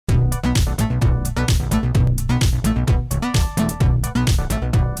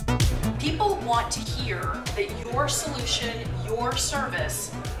solution, your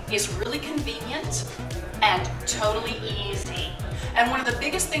service is really convenient and totally easy. And one of the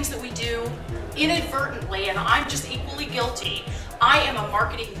biggest things that we do inadvertently, and I'm just equally guilty, I am a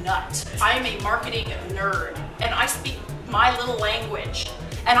marketing nut. I am a marketing nerd, and I speak my little language.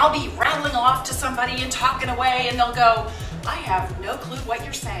 And I'll be rattling off to somebody and talking away, and they'll go, I have no clue what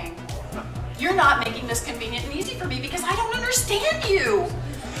you're saying. You're not making this convenient and easy for me because I don't understand you.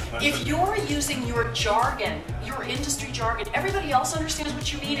 If you're using your jargon, your industry jargon, everybody else understands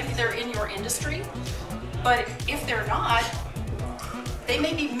what you mean if they're in your industry. But if they're not, they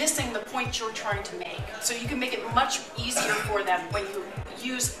may be missing the point you're trying to make. So you can make it much easier for them when you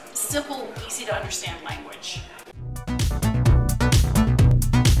use simple, easy to understand language.